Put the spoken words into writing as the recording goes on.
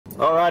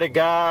Alrighty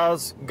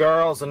guys,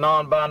 girls, and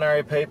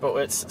non-binary people,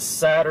 it's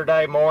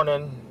Saturday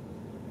morning.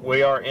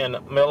 We are in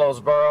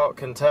Millersboro,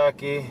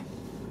 Kentucky.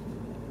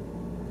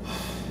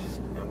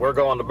 And we're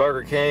going to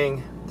Burger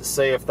King to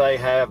see if they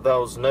have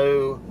those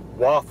new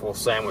waffle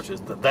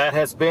sandwiches. That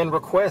has been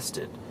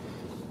requested.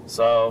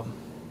 So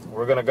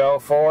we're gonna go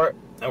for it.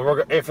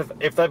 And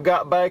if they've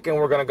got bacon,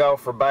 we're gonna go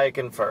for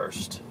bacon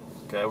first.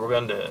 Okay, we're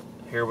gonna do it.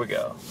 Here we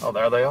go. Oh,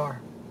 there they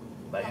are.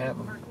 They have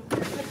them.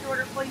 Next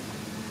order, please.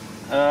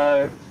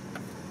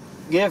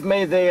 Give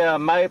me the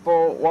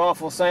maple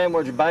waffle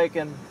sandwich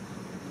bacon.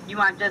 You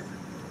want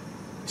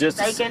just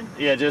bacon?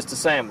 Yeah, just a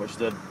sandwich.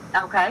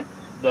 Okay.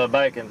 The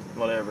bacon,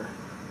 whatever.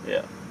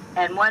 Yeah.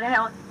 And what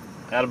else?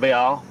 That'll be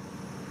all.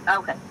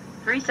 Okay.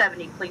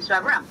 $3.70, please,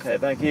 right around. Okay,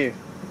 thank you.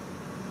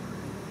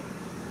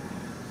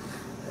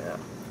 Yeah.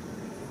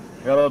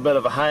 Got a little bit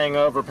of a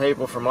hangover,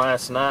 people, from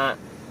last night.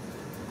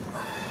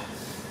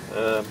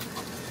 I'm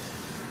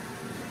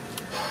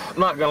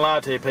not gonna lie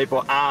to you,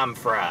 people. I'm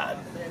fried.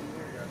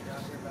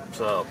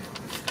 So,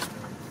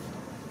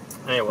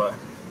 anyway.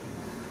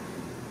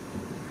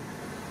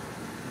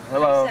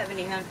 Hello.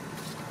 $3.70, hon.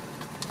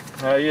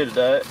 How are you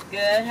today?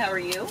 Good. How are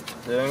you?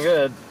 Doing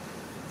good.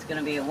 It's going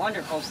to be a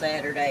wonderful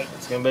Saturday.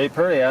 It's going to be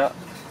pretty out.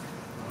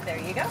 There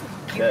you go.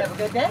 You Okay. have a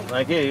good day.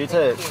 Thank you. You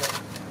too. Thank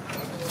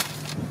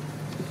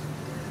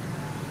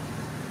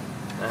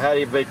you. Now, how do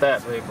you beat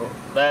that, people?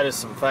 That is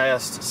some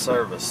fast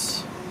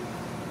service.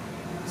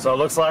 So it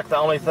looks like the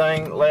only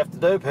thing left to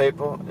do,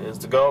 people, is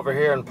to go over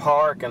here and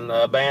park in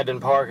the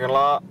abandoned parking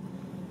lot.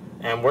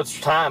 And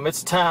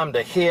it's time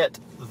to hit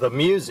the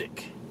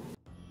music.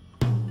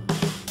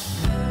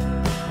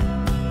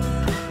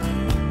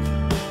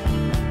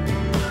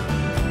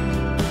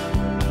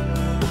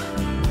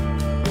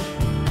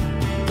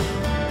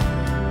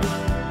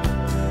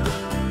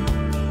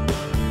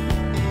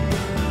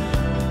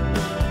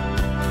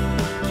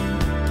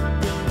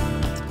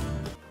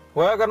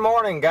 Well, good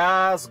morning,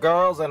 guys,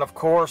 girls, and of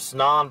course,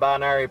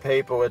 non-binary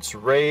people. It's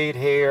Reed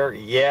here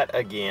yet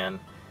again.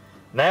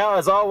 Now,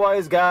 as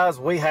always, guys,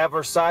 we have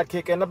our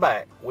sidekick in the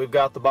back. We've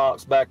got the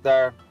box back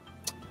there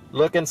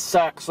looking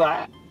sexy.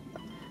 And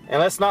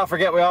let's not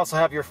forget, we also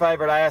have your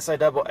favorite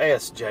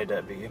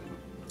ISASSJW.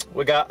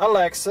 We got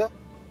Alexa.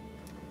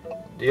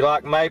 Do you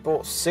like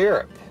maple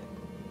syrup?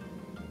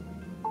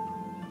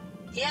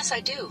 Yes, I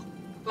do.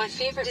 My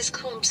favorite is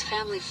Combs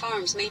Family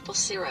Farms maple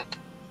syrup.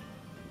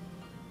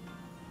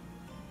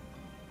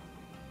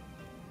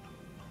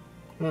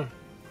 Who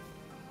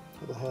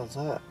the hell's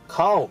that?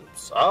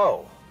 Combs.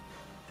 Oh.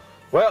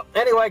 Well,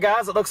 anyway,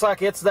 guys, it looks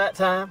like it's that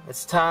time.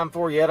 It's time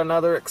for yet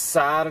another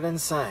exciting,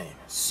 insane,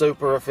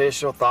 super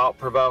official,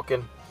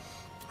 thought-provoking,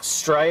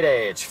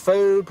 straight-edge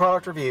food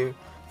product review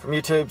from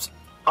YouTube's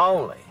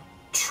only,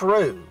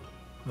 true,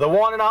 the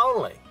one and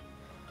only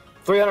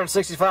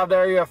 365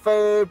 area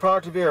food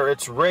product reviewer.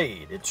 It's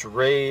Reed. It's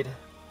Reed.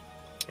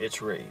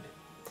 It's Reed.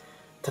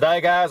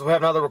 Today, guys, we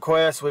have another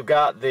request. We've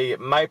got the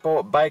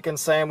maple bacon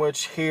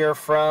sandwich here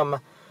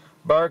from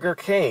Burger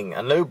King,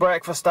 a new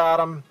breakfast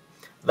item.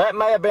 That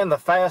may have been the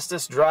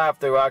fastest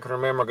drive-through I can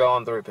remember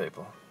going through,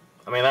 people.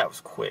 I mean, that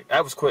was quick.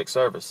 That was quick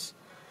service.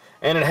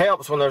 And it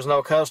helps when there's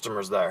no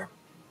customers there.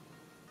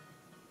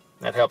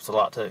 That helps a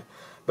lot, too.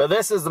 But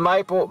this is the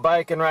maple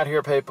bacon right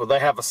here, people. They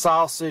have a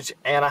sausage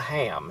and a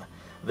ham.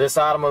 This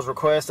item was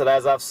requested,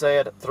 as I've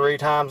said, 3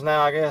 times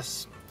now, I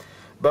guess.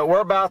 But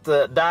we're about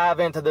to dive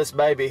into this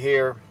baby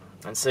here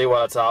and see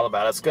what it's all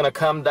about. It's going to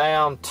come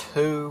down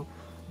to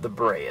the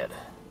bread.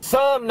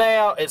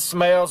 Thumbnail, it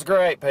smells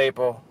great,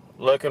 people.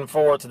 Looking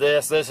forward to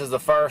this. This is the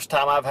first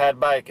time I've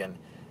had bacon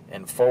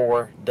in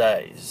 4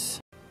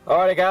 days.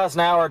 Alrighty, guys,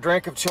 now our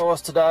drink of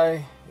choice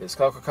today is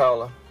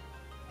Coca-Cola.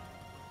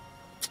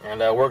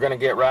 And we're going to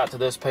get right to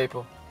this,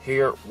 people.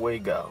 Here we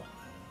go.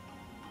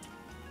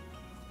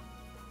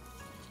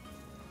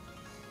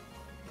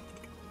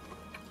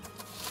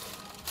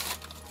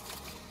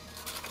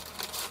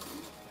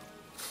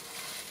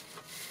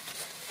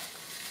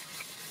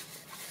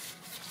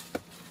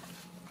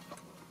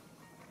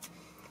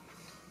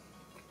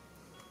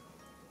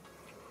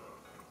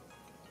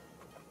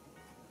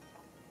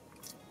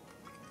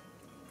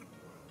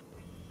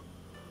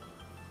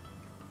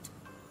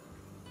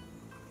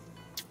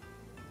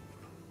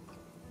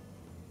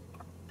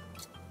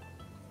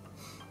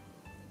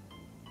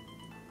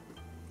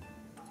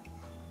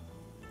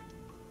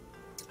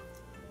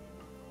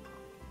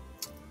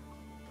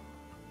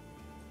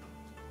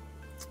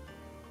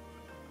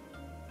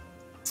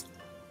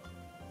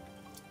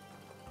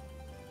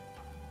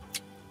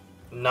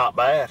 Not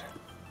bad.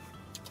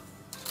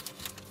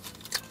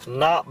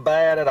 Not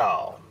bad at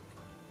all.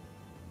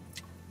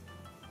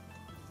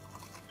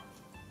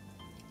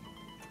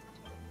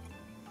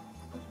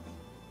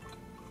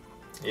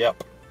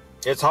 Yep.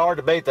 It's hard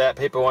to beat that,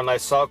 people, when they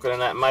soak it in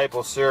that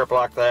maple syrup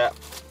like that.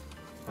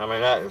 I mean,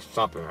 that is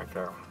something right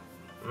there.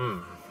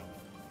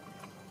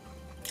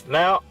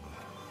 Now,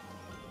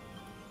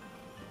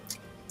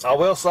 I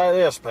will say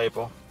this,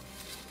 people.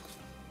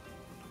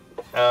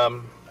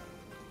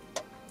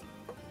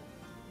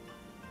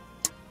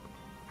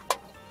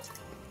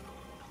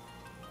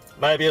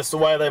 Maybe it's the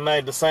way they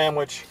made the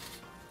sandwich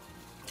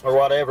or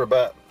whatever,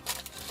 but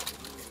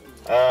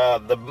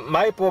the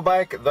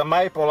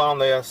maple on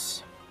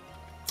this,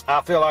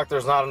 I feel like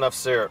there's not enough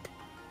syrup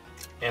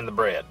in the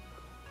bread.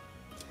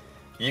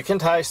 You can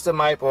taste the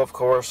maple, of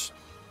course,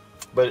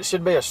 but it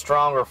should be a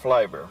stronger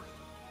flavor.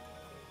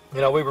 You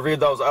know, we reviewed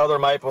those other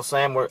maple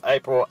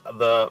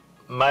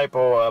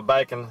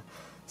bacon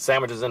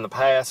sandwiches in the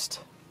past,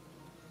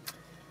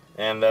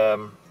 and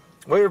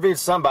we reviewed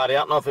somebody. I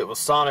don't know if it was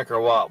Sonic or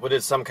what. We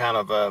did some kind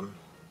of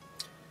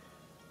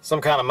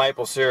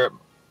maple syrup,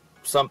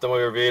 something we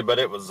reviewed, but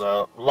it was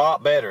a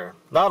lot better.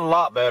 Not a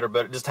lot better,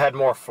 but it just had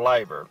more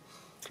flavor.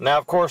 Now,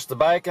 of course, the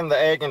bacon, the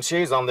egg, and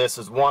cheese on this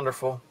is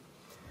wonderful,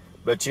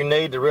 but you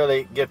need to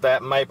really get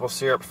that maple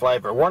syrup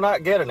flavor. We're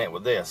not getting it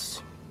with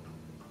this.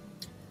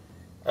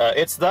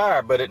 It's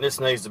there, but it just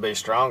needs to be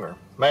stronger.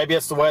 Maybe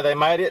it's the way they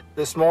made it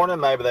this morning.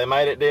 Maybe they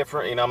made it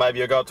different. You know, maybe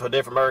you'll go to a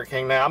different Burger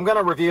King now. I'm going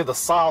to review the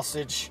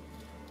sausage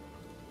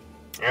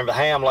and the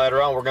ham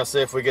later on. We're going to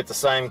see if we get the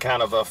same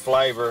kind of a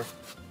flavor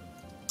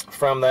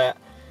from that.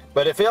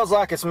 But it feels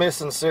like it's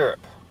missing syrup.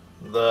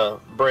 The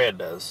bread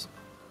does.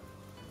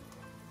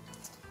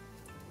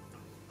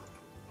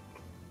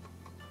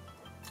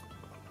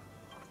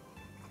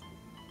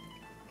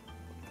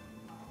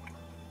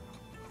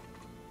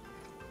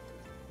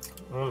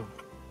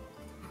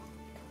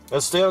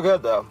 It's still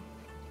good though.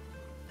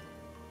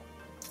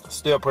 It's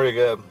still pretty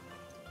good.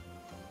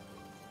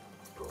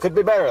 Could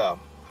be better though.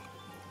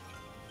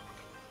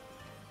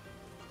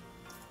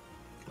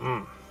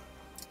 In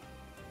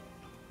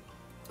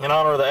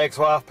honor of the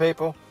ex-wife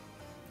people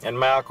and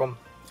Malcolm.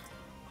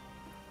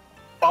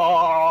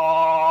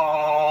 Oh!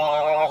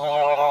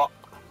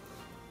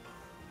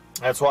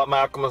 That's what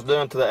Malcolm was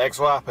doing to the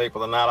ex-wife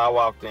people the night I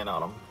walked in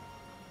on them.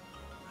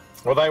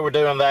 Well, they were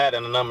doing that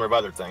and a number of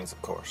other things,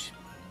 of course.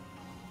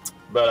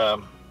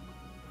 But,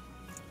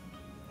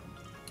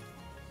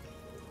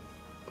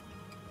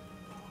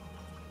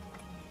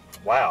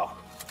 wow.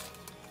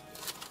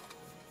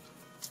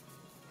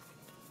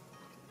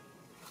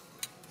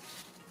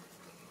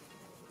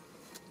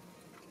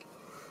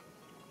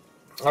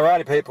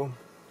 Alrighty, people.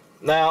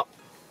 Now,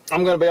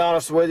 I'm going to be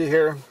honest with you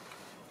here.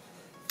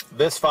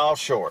 This falls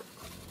short.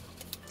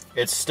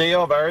 It's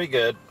still very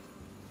good.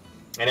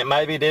 And it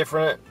may be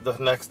different.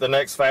 The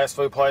next fast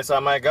food place I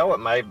may go, it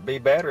may be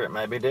better. It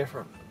may be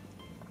different.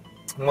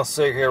 Let's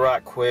see here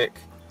right quick.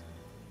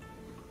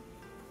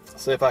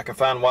 See if I can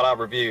find what I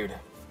reviewed.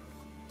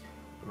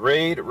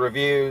 Read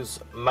Reviews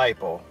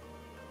Maple.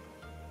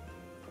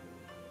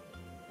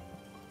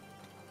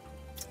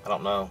 I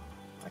don't know.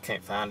 I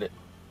can't find it.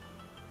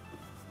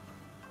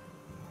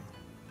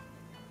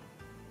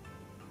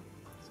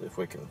 See if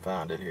we can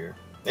find it here.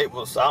 It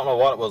was, I don't know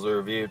what it was we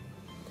reviewed.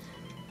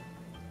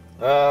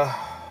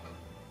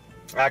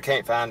 I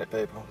can't find it,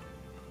 people.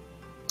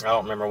 I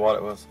don't remember what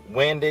it was.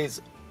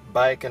 Wendy's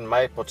bacon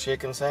maple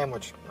chicken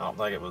sandwich. I don't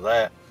think it was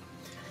that.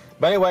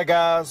 But anyway,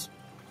 guys,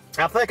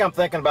 I think I'm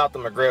thinking about the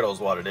McGriddle is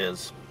what it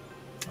is.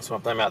 That's what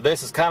I'm thinking about.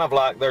 This is kind of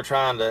like they're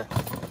trying to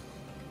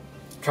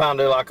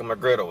do like a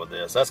McGriddle with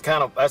this. That's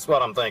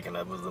what I'm thinking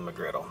of was the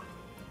McGriddle.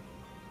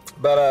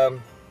 But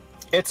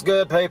it's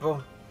good,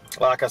 people.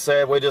 Like I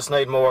said, we just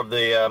need more of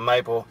the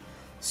maple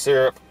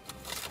syrup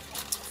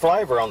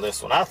flavor on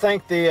this one. I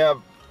think the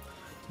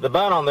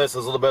bun on this is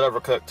a little bit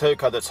overcooked too,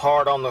 because it's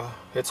hard on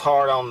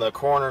the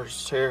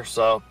corners here.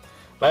 So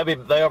maybe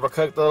they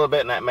overcooked a little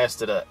bit and that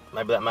messed it up.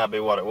 Maybe that might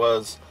be what it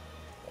was.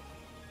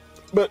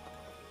 But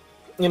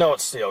you know,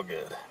 it's still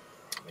good.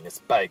 I mean, it's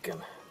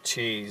bacon,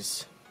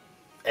 cheese,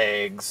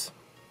 eggs.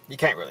 You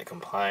can't really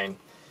complain.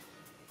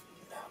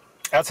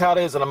 That's how it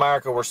is in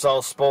America. We're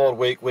so spoiled.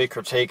 We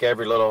critique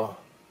every little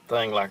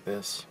thing like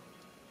this.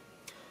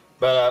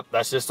 But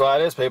that's just the way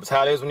it is, people. It's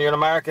how it is when you're in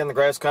America, in the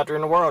greatest country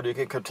in the world. You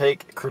can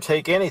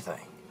critique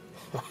anything.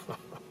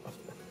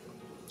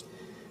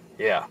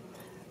 Yeah.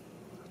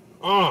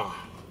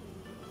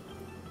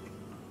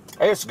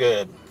 It's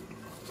good.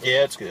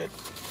 Yeah, it's good.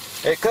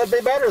 It could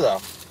be better, though.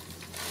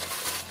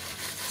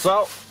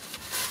 So,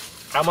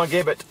 I'm going to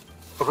give it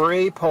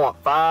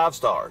 3.5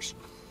 stars.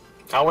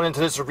 I went into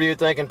this review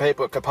thinking,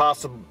 people, it could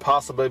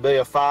possibly be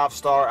a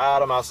 5-star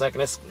item. I was thinking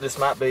this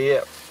might be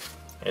it.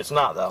 It's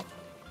not, though.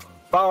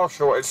 Fall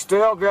short. It's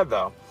still good,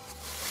 though.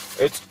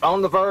 It's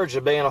on the verge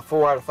of being a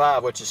 4 out of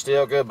 5, which is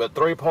still good, but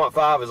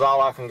 3.5 is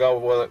all I can go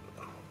with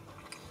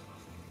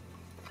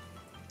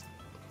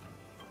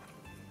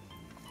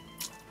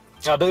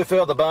it. I do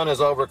feel the bun is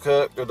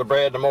overcooked, or the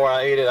bread, the more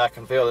I eat it, I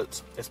can feel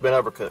it's been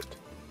overcooked.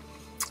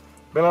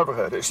 Been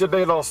overcooked. It should be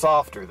a little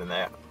softer than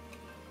that.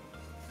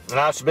 And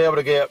I should be able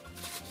to get,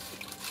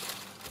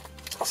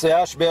 see,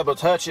 I should be able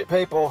to touch it,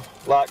 people,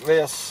 like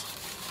this.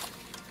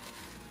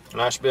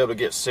 And I should be able to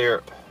get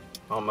syrup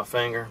on my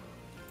finger.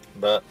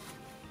 But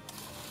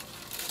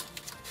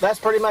that's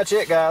pretty much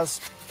it, guys.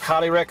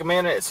 Highly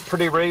recommend it. It's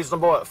pretty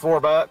reasonable at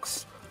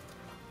 $4,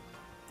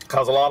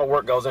 because a lot of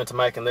work goes into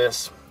making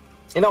this.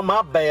 You know,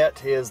 my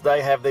bet is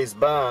they have these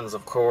buns,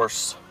 of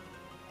course.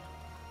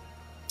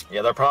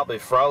 Yeah, they're probably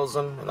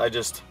frozen, and they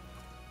just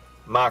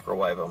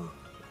microwave them.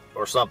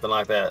 or something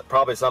like that.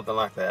 Probably something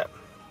like that.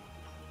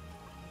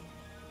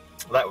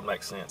 That would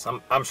make sense.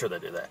 I'm sure they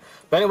do that.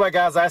 But anyway,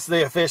 guys, that's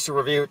the official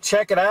review.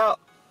 Check it out.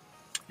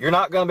 You're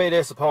not going to be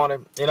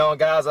disappointed. You know,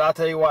 guys, I'll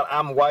tell you what,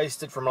 I'm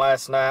wasted from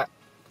last night.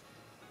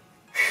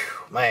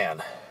 Whew,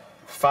 man,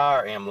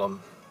 Fire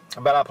Emblem.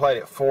 I bet I played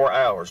it 4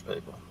 hours,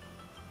 people.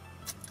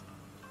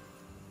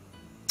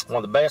 One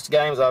of the best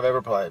games I've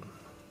ever played.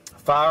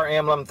 Fire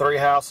Emblem, 3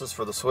 Houses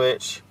for the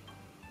Switch.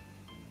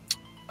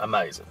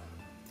 Amazing.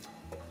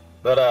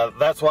 But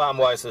that's why I'm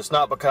wasted. It's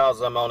not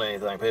because I'm on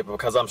anything, people,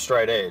 because I'm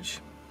straight edge.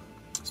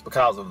 It's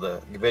because of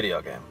the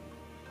video game.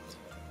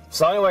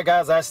 So anyway,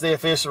 guys, that's the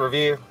official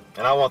review.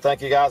 And I want to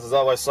thank you guys, as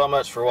always, so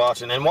much for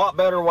watching. And what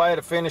better way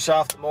to finish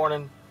off the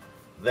morning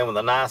than with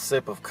a nice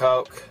sip of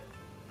Coke.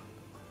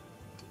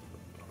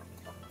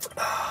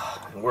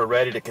 And we're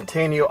ready to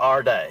continue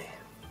our day.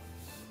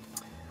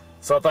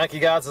 So thank you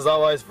guys, as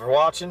always, for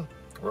watching.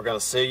 We're going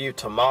to see you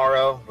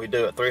tomorrow. We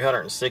do it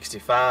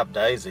 365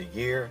 days a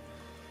year.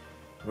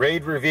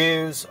 Read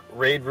reviews,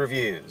 read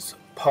reviews.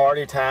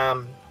 Party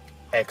time,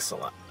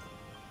 excellent.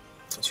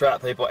 That's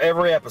right, people.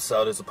 Every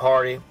episode is a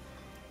party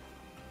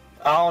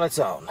all on its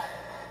own.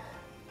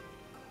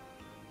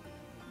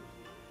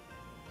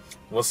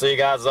 We'll see you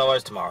guys, as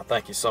always, tomorrow.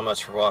 Thank you so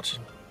much for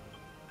watching.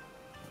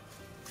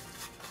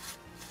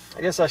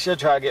 I guess I should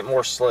try to get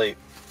more sleep.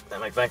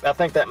 I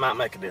think that might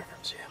make a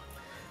difference, yeah.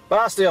 But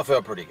I still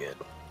feel pretty good.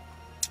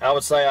 I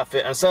would say I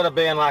feel, instead of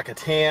being like a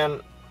 10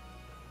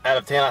 out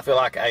of 10, I feel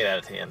like an 8 out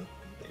of 10.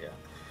 Yeah.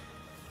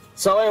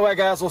 So anyway,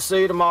 guys, we'll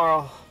see you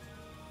tomorrow.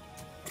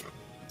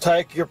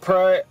 Take your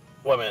prayer.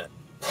 Wait a minute.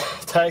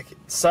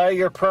 Say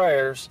your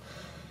prayers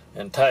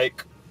and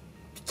take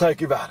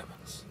your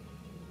vitamins.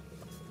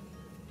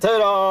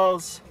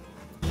 Toodles.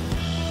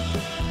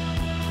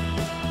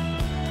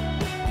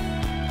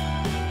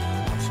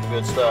 Some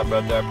good stuff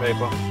right there,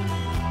 people.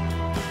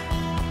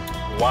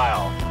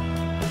 Wow.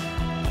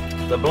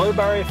 The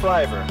blueberry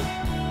flavor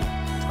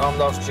on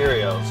those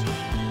Cheerios.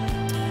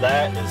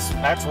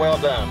 That's well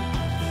done.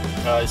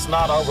 It's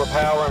not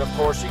overpowering. Of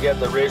course, you get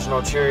the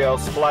original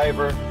Cheerios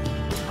flavor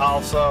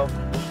also.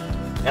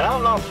 And I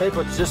don't know if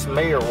people, it's just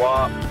me or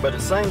what, but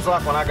it seems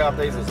like when I got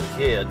these as a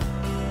kid,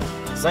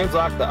 it seems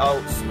like the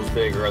oats was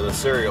bigger or the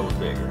cereal was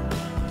bigger.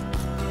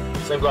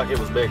 It seems like it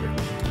was bigger.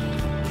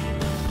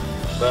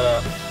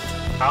 But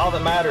all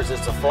that matters is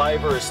the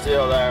flavor is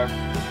still there.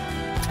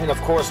 And of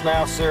course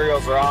now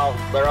cereals they're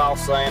all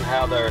saying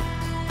how they're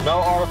no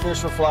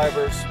artificial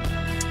flavors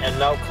and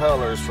no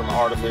colors from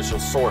artificial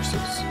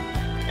sources.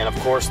 And of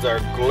course they're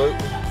gluten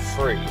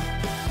free.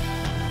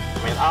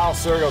 I mean, all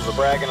cereals are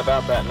bragging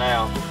about that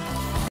now.